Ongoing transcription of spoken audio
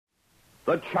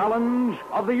The Challenge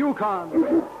of the Yukon.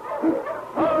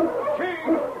 Husky!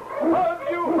 Hug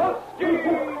you, Husky!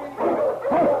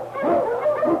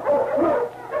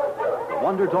 The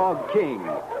Wonder Dog King,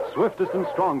 swiftest and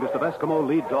strongest of Eskimo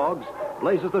lead dogs,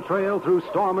 blazes the trail through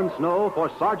storm and snow for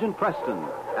Sergeant Preston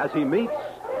as he meets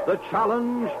the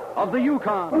Challenge of the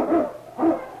Yukon.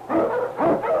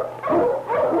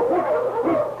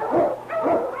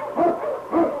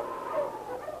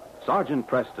 Sergeant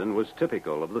Preston was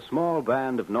typical of the small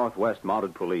band of Northwest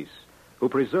Mounted Police who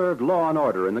preserved law and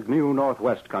order in the new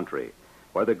Northwest country,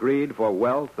 where the greed for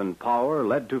wealth and power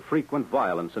led to frequent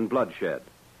violence and bloodshed.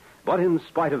 But in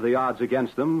spite of the odds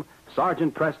against them,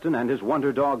 Sergeant Preston and his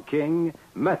Wonder Dog King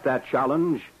met that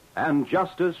challenge, and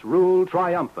justice ruled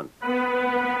triumphant.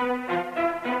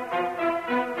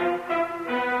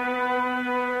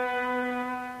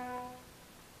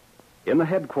 In the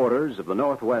headquarters of the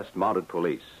Northwest Mounted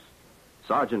Police,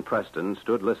 Sergeant Preston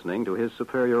stood listening to his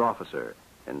superior officer,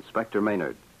 Inspector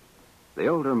Maynard. The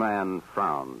older man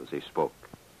frowned as he spoke.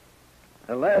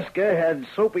 Alaska had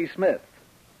Soapy Smith.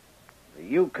 The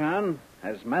Yukon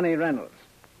has Manny Reynolds.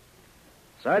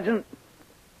 Sergeant,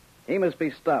 he must be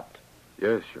stopped.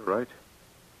 Yes, you're right.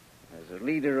 As a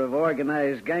leader of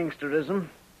organized gangsterism,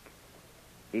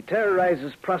 he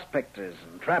terrorizes prospectors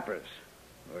and trappers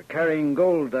who are carrying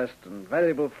gold dust and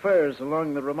valuable furs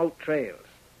along the remote trails.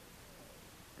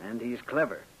 And he's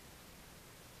clever.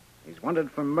 He's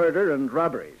wanted for murder and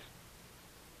robberies.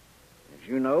 As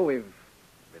you know, we've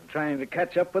been trying to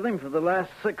catch up with him for the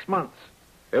last 6 months.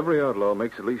 Every outlaw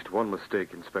makes at least one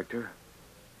mistake, Inspector.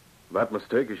 That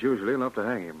mistake is usually enough to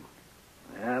hang him.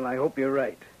 Well, I hope you're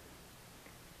right.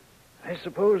 I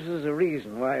suppose there's a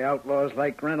reason why outlaws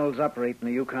like Reynolds operate in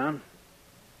the Yukon.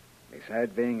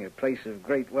 Besides being a place of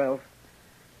great wealth,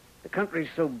 the country's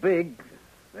so big,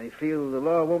 they feel the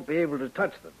law won't be able to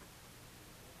touch them.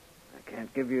 I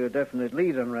can't give you a definite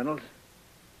lead on Reynolds.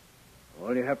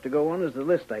 All you have to go on is the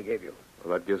list I gave you.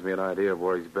 Well, that gives me an idea of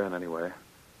where he's been, anyway.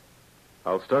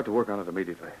 I'll start to work on it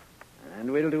immediately.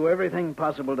 And we'll do everything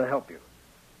possible to help you.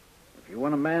 If you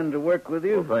want a man to work with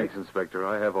you... Well, thanks, Inspector.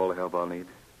 I have all the help I'll need.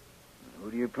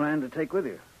 Who do you plan to take with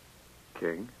you?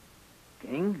 King?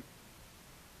 King?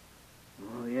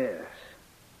 Oh, yes.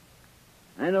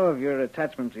 I know of your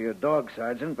attachment to your dog,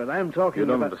 Sergeant, but I'm talking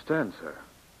about... You don't understand, sir.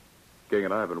 King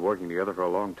and I have been working together for a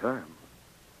long time.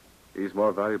 He's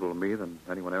more valuable to me than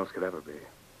anyone else could ever be.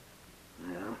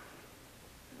 Well,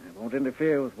 I won't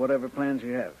interfere with whatever plans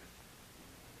you have.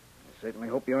 I certainly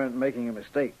hope you aren't making a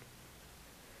mistake.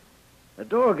 A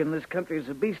dog in this country is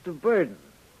a beast of burden.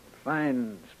 A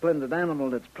fine, splendid animal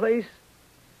that's place.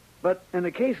 But in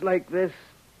a case like this,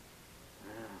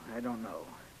 I don't know.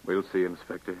 We'll see,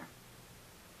 Inspector.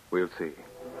 We'll see.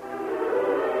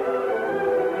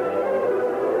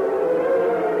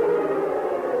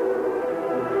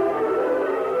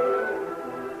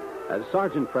 As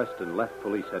Sergeant Preston left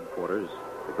police headquarters,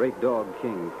 the great dog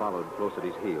King followed close at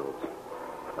his heels.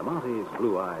 The Mounties'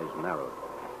 blue eyes narrowed.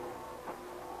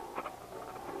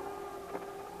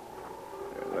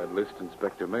 That list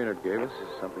Inspector Maynard gave us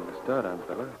is something to start on,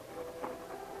 fella.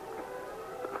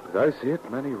 As I see it,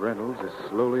 Manny Reynolds is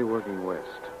slowly working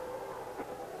west.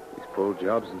 He's pulled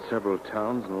jobs in several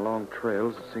towns and along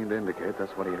trails that seem to indicate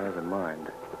that's what he has in mind.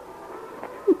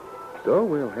 So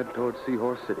we'll head towards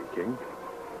Seahorse City, King.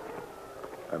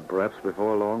 And perhaps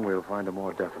before long we'll find a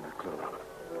more definite clue.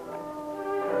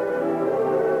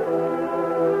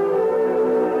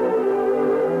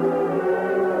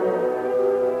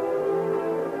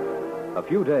 A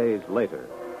few days later,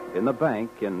 in the bank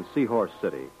in Seahorse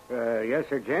City. Yes,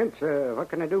 sir, gents. What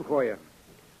can I do for you?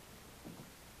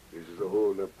 This is a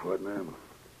hold-up, partner.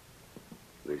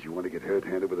 Unless you want to get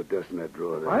hurt-handed with a dust in that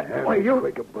drawer. What? Then Why, you...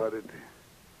 quick about it.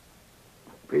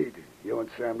 Pete, you and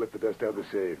Sam lift the dust out of the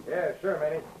safe. Yeah, sure,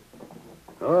 Manny.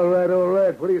 All right, all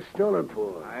right. What are you stolen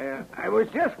for? I was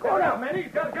just going out. Manny,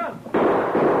 he's got a gun.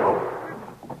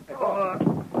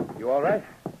 You all right?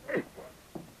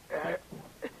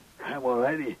 I'm all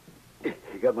right.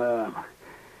 He got my arm.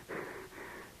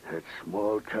 That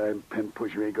small-time pen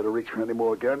pusher ain't going to reach for any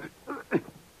more guns.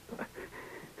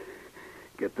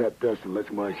 Get that dust and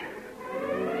let's march.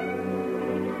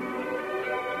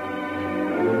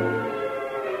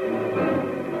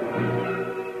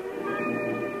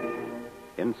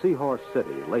 In Seahorse City,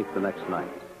 late the next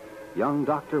night, young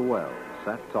Dr. Wells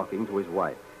sat talking to his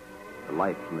wife, the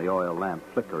light from the oil lamp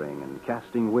flickering and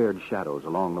casting weird shadows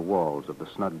along the walls of the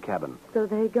snug cabin. So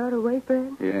they got away,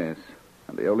 Fred? Yes.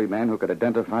 And the only man who could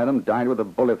identify them died with a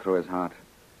bullet through his heart.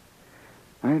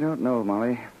 I don't know,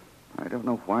 Molly. I don't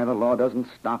know why the law doesn't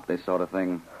stop this sort of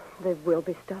thing. They will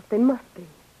be stopped. They must be.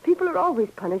 People are always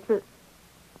punished, but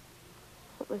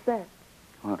was that?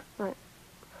 What? I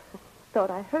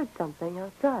thought I heard something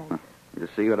outside. You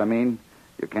see what I mean?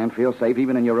 You can't feel safe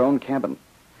even in your own cabin.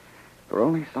 For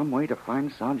only some way to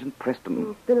find Sergeant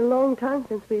Preston. It's been a long time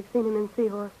since we've seen him in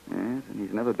Seahorse. Yes, and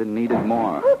he's never been needed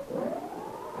more.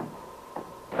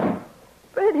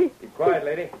 Freddie. Be quiet,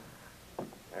 lady.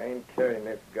 I ain't carrying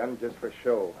this gun just for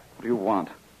show. What do you want?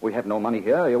 We have no money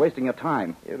here. You're wasting your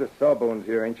time. You're the sawbones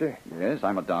here, ain't you? Yes,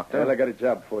 I'm a doctor. Well, I got a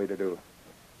job for you to do.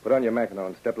 Put on your mackinaw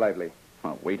and step lively.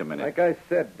 Oh, wait a minute. Like I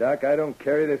said, Doc, I don't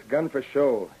carry this gun for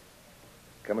show.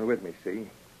 Coming with me, see?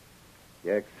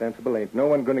 You act sensible, ain't no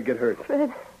one going to get hurt.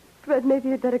 Fred, maybe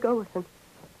you'd better go with him.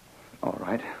 All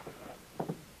right.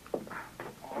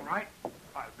 All right.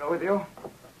 I'll go with you.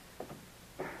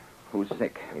 Who's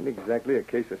sick? Ain't exactly a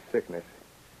case of sickness.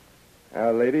 Now,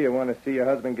 lady, you want to see your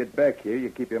husband get back here, you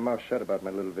keep your mouth shut about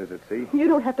my little visit, see? You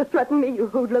don't have to threaten me, you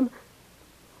hoodlum.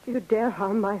 If you dare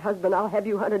harm my husband, I'll have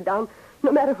you hunted down,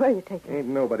 no matter where you take him. Ain't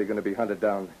nobody going to be hunted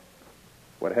down.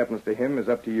 What happens to him is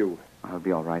up to you. I'll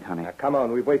be all right, honey. Now, come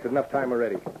on. We've wasted enough time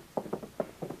already.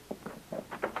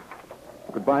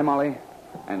 Goodbye, Molly.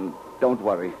 And don't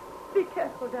worry. Be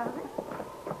careful, darling.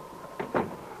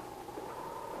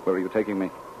 Where are you taking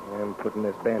me? I'm putting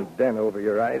this bandana over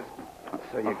your eyes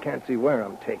so you can't see where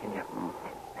I'm taking you.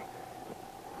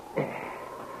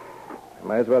 I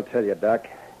might as well tell you, Doc.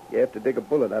 You have to dig a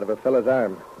bullet out of a fella's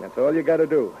arm. That's all you got to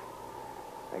do.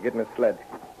 Now get in the sled.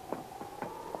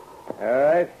 All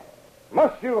right.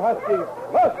 Must you, Huskies?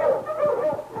 Must!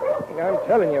 I'm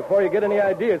telling you, before you get any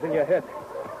ideas in your head.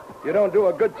 If you don't do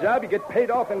a good job, you get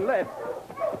paid off in lead.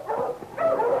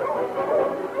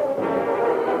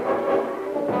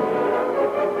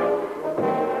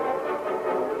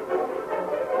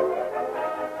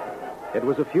 It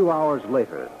was a few hours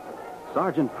later.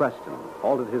 Sergeant Preston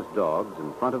halted his dogs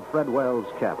in front of Fred Wells'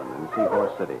 cabin in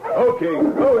Seahorse City. Okay,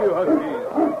 go, you Huskies.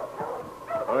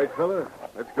 All right, fella,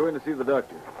 let's go in to see the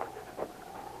doctor.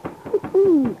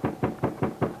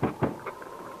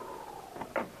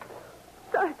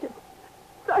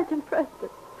 Sergeant Preston.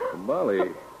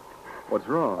 Molly, what's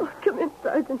wrong? Oh, come in,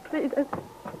 Sergeant, please.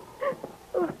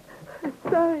 I'm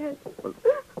sorry. Well,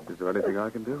 is there anything I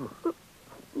can do?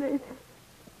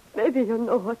 Maybe you'll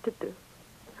know what to do.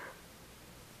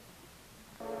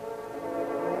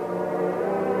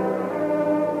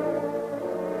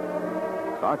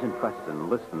 Sergeant Preston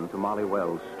listened to Molly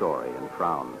Wells' story and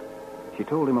frowned. She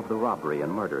told him of the robbery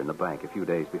and murder in the bank a few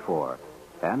days before,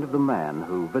 and of the man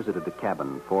who visited the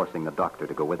cabin, forcing the doctor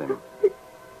to go with him.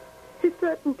 He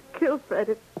threatened to kill Fred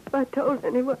if I told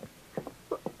anyone.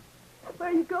 Where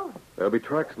are you going? There'll be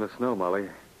tracks in the snow, Molly.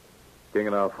 King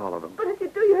and I'll follow them. But if you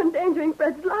do, you're endangering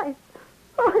Fred's life.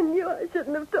 Oh, I knew I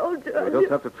shouldn't have told you. You'll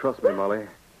just have to trust me, Molly.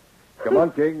 Come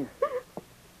on, King.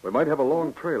 We might have a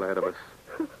long trail ahead of us.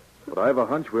 But I have a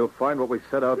hunch we'll find what we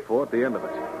set out for at the end of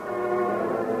it.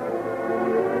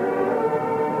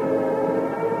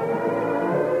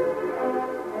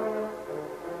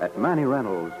 At Manny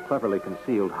Reynolds' cleverly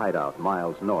concealed hideout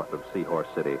miles north of Seahorse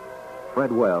City,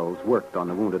 Fred Wells worked on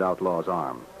the wounded outlaw's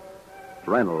arm.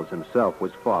 Reynolds himself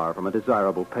was far from a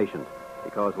desirable patient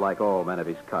because, like all men of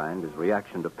his kind, his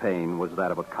reaction to pain was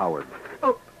that of a coward.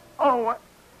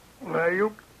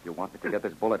 You... You want me to get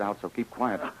this bullet out, so keep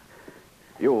quiet.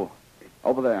 You,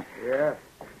 over there. Yeah?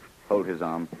 Hold his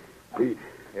arm. Pete,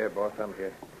 Yeah, boss, I'm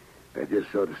here. I just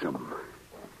thought of something.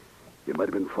 You might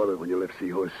have been followed when you left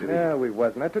Seahorse City. No, we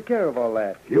wasn't. I took care of all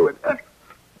that. You would...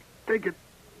 Take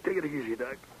it easy,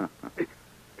 Doc.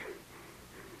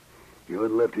 You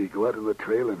and Lefty go out on the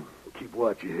trail and keep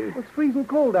watch, you hear? It's freezing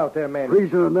cold out there, man.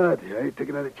 Freezing or not, I ain't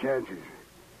taking any chances.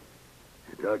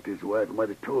 The doctor's wife might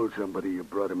have told somebody you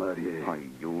brought him out here. Oh,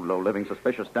 you low-living,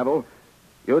 suspicious devil.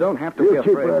 You don't have to You be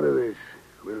keep afraid. out of this.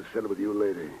 We'll settle with you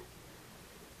later.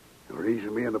 The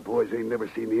reason me and the boys ain't never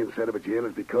seen the inside of a jail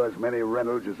is because Manny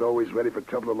Reynolds is always ready for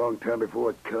trouble a long time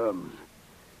before it comes.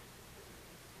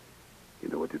 You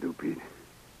know what to do, Pete?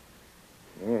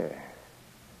 Yeah.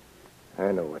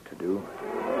 I know what to do.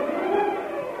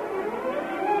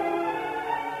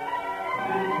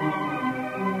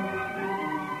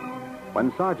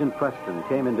 When Sergeant Preston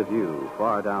came into view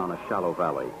far down a shallow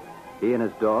valley, he and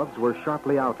his dogs were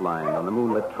sharply outlined on the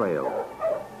moonlit trail.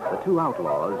 The two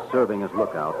outlaws, serving as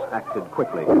lookouts, acted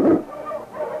quickly.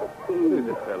 What is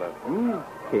it, fella?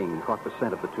 King caught the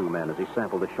scent of the two men as he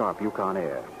sampled the sharp Yukon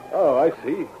air. Oh, I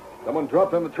see. Someone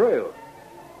dropped on the trail.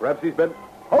 Perhaps he's been...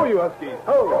 Ho, you Huskies!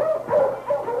 Ho!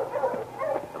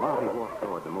 The Mountie walked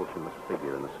toward the motionless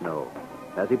figure in the snow.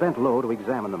 As he bent low to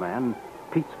examine the man,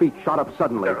 Pete's feet shot up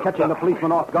suddenly, catching the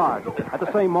policeman off guard. At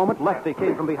the same moment, Lefty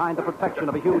came from behind the protection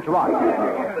of a huge rock.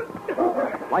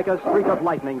 Like a streak of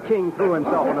lightning, King threw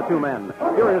himself on the two men.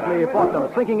 Furiously, he fought them,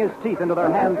 sinking his teeth into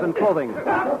their hands and clothing. Get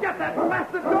that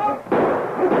blasted dog!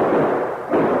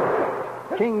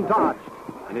 King dodged,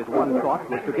 and his one thought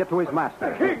was to get to his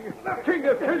master. King,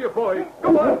 they'll kill you, boy.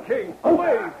 Go on, King.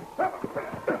 Away!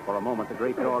 For a moment, the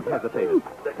great dog hesitated.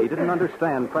 He didn't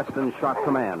understand Preston's sharp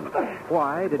command.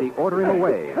 Why did he order him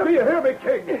away? Do you hear me,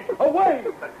 King? Away!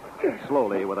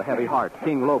 Slowly, with a heavy heart,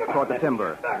 King loped toward the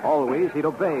timber. Always, he'd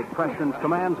obeyed Preston's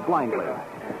commands blindly.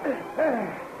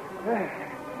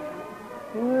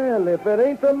 Well, if it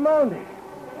ain't the Mountie.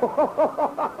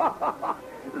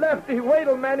 Lefty, wait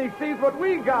till Manny sees what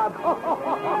we got.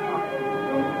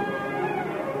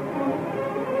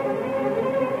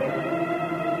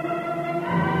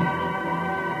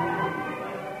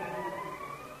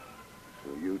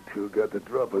 So you two got the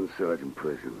drop on Sergeant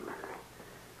Preston.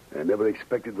 I never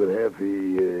expected we'd have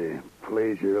the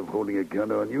pleasure of holding a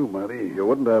gun on you, Monty. You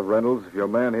wouldn't have, Reynolds, if your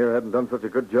man here hadn't done such a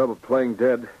good job of playing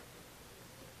dead.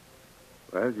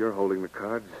 Well, you're holding the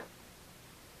cards.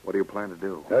 What do you plan to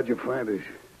do? How'd you find us?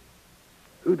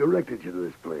 Who directed you to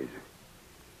this place?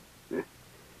 You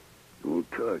won't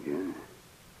talk, huh?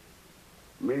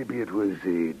 Maybe it was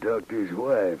the doctor's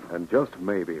wife. And just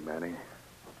maybe, Manny.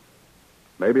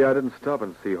 Maybe I didn't stop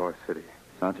in Seahorse City.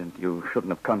 Sergeant, you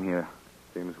shouldn't have come here.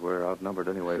 Seems we're outnumbered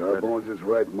anyway, Fred. Starbones is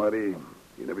right, Muddy.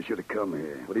 You never should have come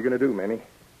here. What are you going to do, Manny?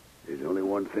 There's only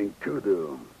one thing to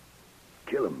do.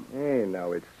 Kill him. Hey,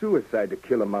 now, it's suicide to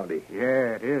kill a Mountie.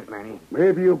 Yeah, it is, Manny.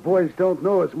 Maybe you boys don't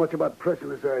know as much about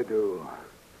Preston as I do.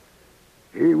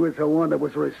 He was the one that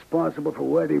was responsible for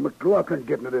Whitey McLaughlin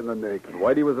getting it in the neck. And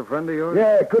Whitey was a friend of yours?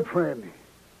 Yeah, good friend.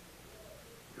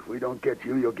 If we don't get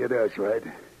you, you'll get us, right?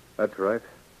 That's right.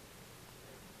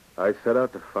 I set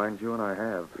out to find you, and I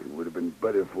have. It would have been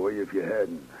better for you if you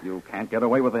hadn't. You can't get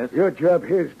away with this. Your job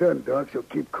here's done, Doc, so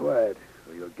keep quiet.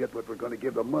 Or you'll get what we're going to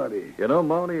give the money. You know,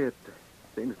 Mountie, it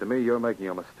seems to me you're making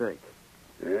a mistake.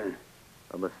 Yeah?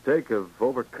 A mistake of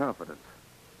overconfidence.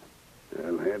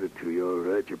 I'll hand it to you, all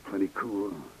right. You're plenty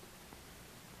cool.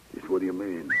 Just what do you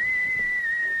mean?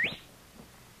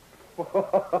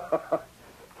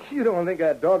 You don't think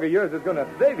that dog of yours is going to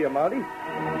save you, Mountie?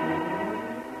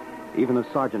 Even as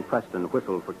Sergeant Preston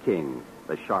whistled for King,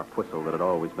 the sharp whistle that had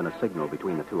always been a signal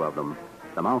between the two of them,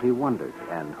 the Mountie wondered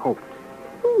and hoped.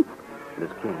 And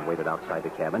as King waited outside the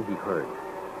cabin, he heard.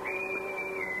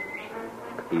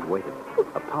 He'd waited.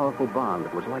 A powerful bond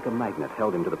that was like a magnet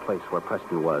held him to the place where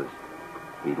Preston was.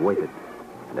 He'd waited.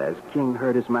 And as King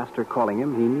heard his master calling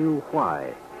him, he knew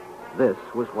why. This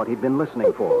was what he'd been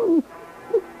listening for.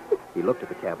 He looked at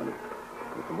the cabin,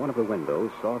 and from one of the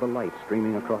windows saw the light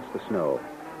streaming across the snow.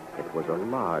 It was a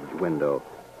large window,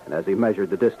 and as he measured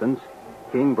the distance,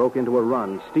 King broke into a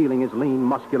run, steeling his lean,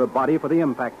 muscular body for the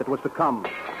impact that was to come.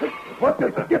 What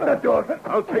the? Get that dog.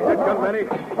 I'll take that gun, Manny.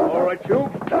 All right, you.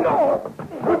 No!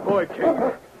 Good boy,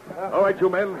 King. All right, you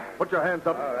men, put your hands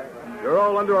up. All right. You're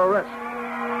all under arrest.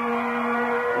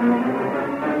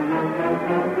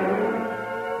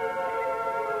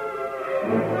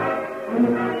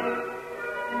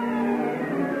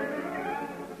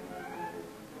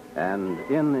 And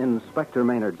in Inspector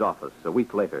Maynard's office, a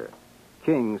week later,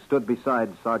 King stood beside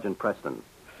Sergeant Preston.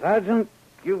 Sergeant,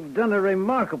 you've done a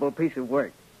remarkable piece of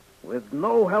work. With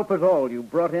no help at all, you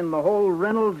brought in the whole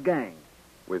Reynolds gang.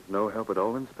 With no help at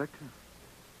all, Inspector?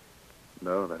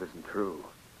 No, that isn't true.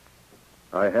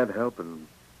 I had help, and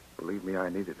believe me, I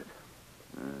needed it.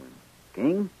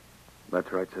 King?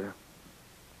 That's right, sir.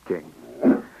 King.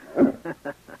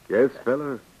 Yes,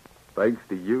 fella. Thanks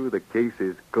to you, the case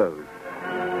is closed.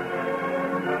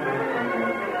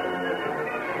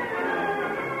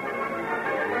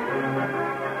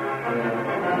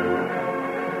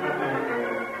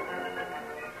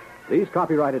 These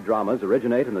copyrighted dramas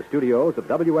originate in the studios of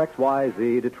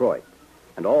WXYZ Detroit.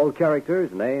 And all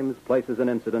characters, names, places, and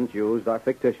incidents used are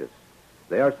fictitious.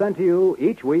 They are sent to you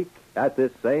each week at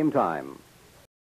this same time.